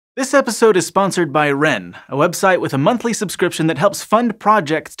This episode is sponsored by Ren, a website with a monthly subscription that helps fund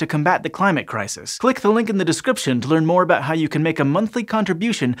projects to combat the climate crisis. Click the link in the description to learn more about how you can make a monthly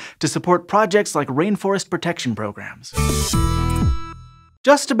contribution to support projects like rainforest protection programs.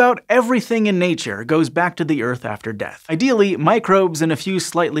 Just about everything in nature goes back to the earth after death. Ideally, microbes and a few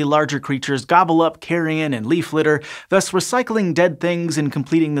slightly larger creatures gobble up carrion and leaf litter, thus recycling dead things and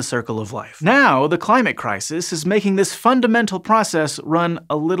completing the circle of life. Now, the climate crisis is making this fundamental process run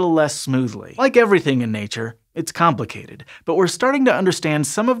a little less smoothly. Like everything in nature, it's complicated, but we're starting to understand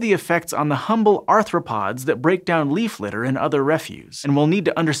some of the effects on the humble arthropods that break down leaf litter and other refuse, and we'll need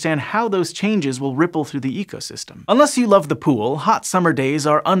to understand how those changes will ripple through the ecosystem. Unless you love the pool, hot summer days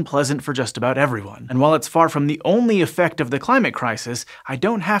are unpleasant for just about everyone. And while it's far from the only effect of the climate crisis, I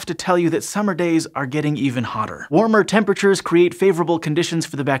don't have to tell you that summer days are getting even hotter. Warmer temperatures create favorable conditions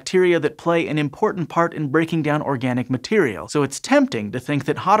for the bacteria that play an important part in breaking down organic material, so it's tempting to think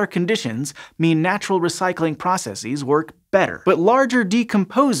that hotter conditions mean natural recycling processes work better. But larger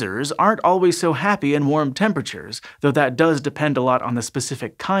decomposers aren't always so happy in warm temperatures, though that does depend a lot on the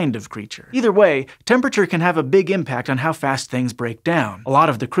specific kind of creature. Either way, temperature can have a big impact on how fast things break down. A lot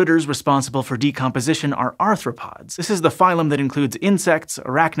of the critters responsible for decomposition are arthropods. This is the phylum that includes insects,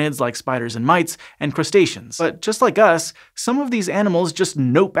 arachnids like spiders and mites, and crustaceans. But just like us, some of these animals just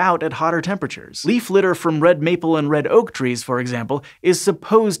nope out at hotter temperatures. Leaf litter from red maple and red oak trees, for example, is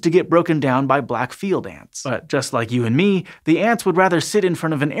supposed to get broken down by black field ants. But just like you and me, the ants would rather sit in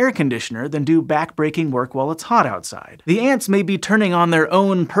front of an air conditioner than do back-breaking work while it's hot outside. The ants may be turning on their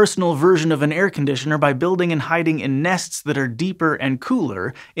own personal version of an air conditioner by building and hiding in nests that are deeper and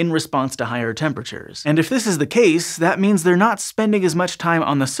cooler in response to higher temperatures. And if this is the case, that means they're not spending as much time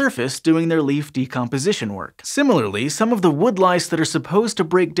on the surface doing their leaf decomposition work. Similarly, some of the woodlice that are supposed to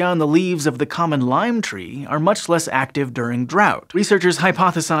break down the leaves of the common lime tree are much less active during drought. Researchers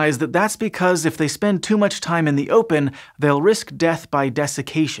hypothesize that that's because if they spend too much time in the open, they'll risk death by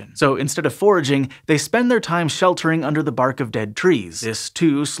desiccation. So instead of foraging, they spend their time sheltering under the bark of dead trees. This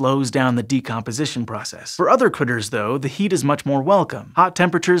too slows down the decomposition process. For other critters though, the heat is much more welcome. Hot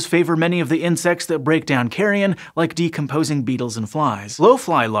temperatures favor many of the insects that break down carrion, like decomposing beetles and flies.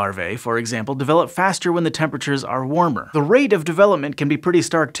 Blowfly larvae, for example, develop faster when the temperatures are warmer. The rate of development can be pretty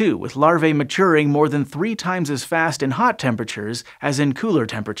stark too, with larvae maturing more than 3 times as fast in hot temperatures as in cooler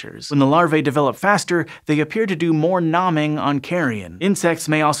temperatures. When the larvae develop faster, they appear to do more nomming on carrion. Insects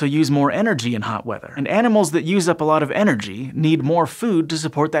may also use more energy in hot weather, and animals that use up a lot of energy need more food to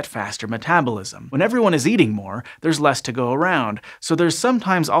support that faster metabolism. When everyone is eating more, there's less to go around, so there's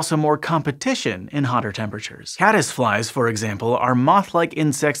sometimes also more competition in hotter temperatures. Caddisflies, for example, are moth-like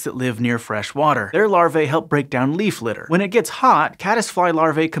insects that live near fresh water. Their larvae help break down leaf litter. When it gets hot, caddisfly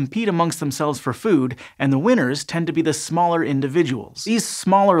larvae compete amongst themselves for food, and the winners tend to be the smaller individuals. These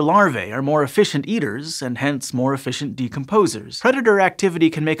smaller larvae are more efficient eaters, and hence more efficient decomposers. Predator activity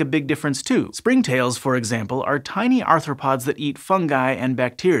can make a big difference too. Springtails, for example, are tiny arthropods that eat fungi and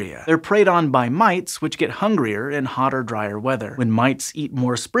bacteria. They're preyed on by mites, which get hungrier in hotter, drier weather. When mites eat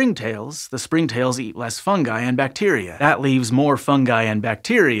more springtails, the springtails eat less fungi and bacteria. That leaves more fungi and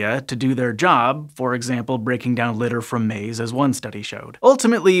bacteria to do their job, for example, breaking down litter from maize, as one study showed.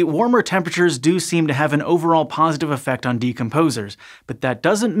 Ultimately, warmer temperatures do seem to have an overall positive effect on decomposers, but that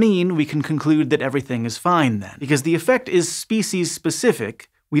doesn't mean we can conclude that everything is fine then, because the effect is species-specific.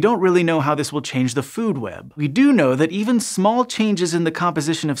 We don't really know how this will change the food web. We do know that even small changes in the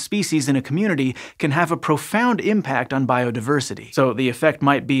composition of species in a community can have a profound impact on biodiversity. So the effect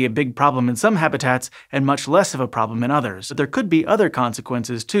might be a big problem in some habitats and much less of a problem in others. But there could be other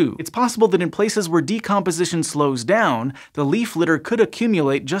consequences too. It's possible that in places where decomposition slows down, the leaf litter could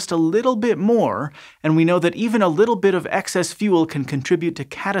accumulate just a little bit more, and we know that even a little bit of excess fuel can contribute to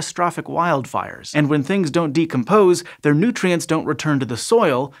catastrophic wildfires. And when things don't decompose, their nutrients don't return to the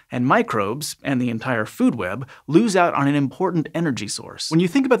soil, and microbes, and the entire food web, lose out on an important energy source. When you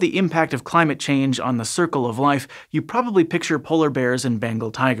think about the impact of climate change on the circle of life, you probably picture polar bears and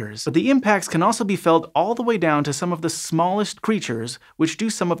Bengal tigers. But the impacts can also be felt all the way down to some of the smallest creatures, which do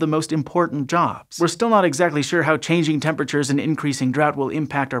some of the most important jobs. We're still not exactly sure how changing temperatures and increasing drought will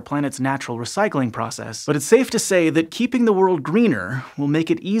impact our planet's natural recycling process, but it's safe to say that keeping the world greener will make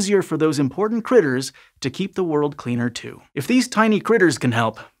it easier for those important critters to keep the world cleaner too. If these tiny critters can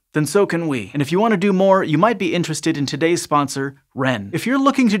help, then so can we. And if you want to do more, you might be interested in today's sponsor, Wren. If you're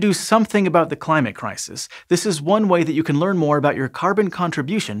looking to do something about the climate crisis, this is one way that you can learn more about your carbon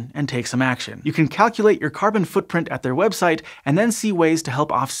contribution and take some action. You can calculate your carbon footprint at their website and then see ways to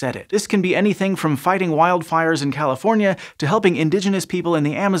help offset it. This can be anything from fighting wildfires in California to helping indigenous people in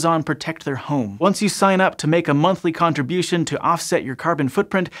the Amazon protect their home. Once you sign up to make a monthly contribution to offset your carbon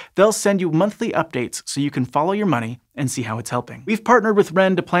footprint, they'll send you monthly updates so you can follow your money and see how it's helping. We've partnered with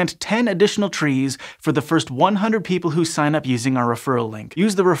Wren to plant 10 additional trees for the first 100 people who sign up using our referral link.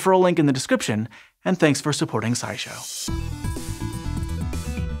 Use the referral link in the description, and thanks for supporting SciShow.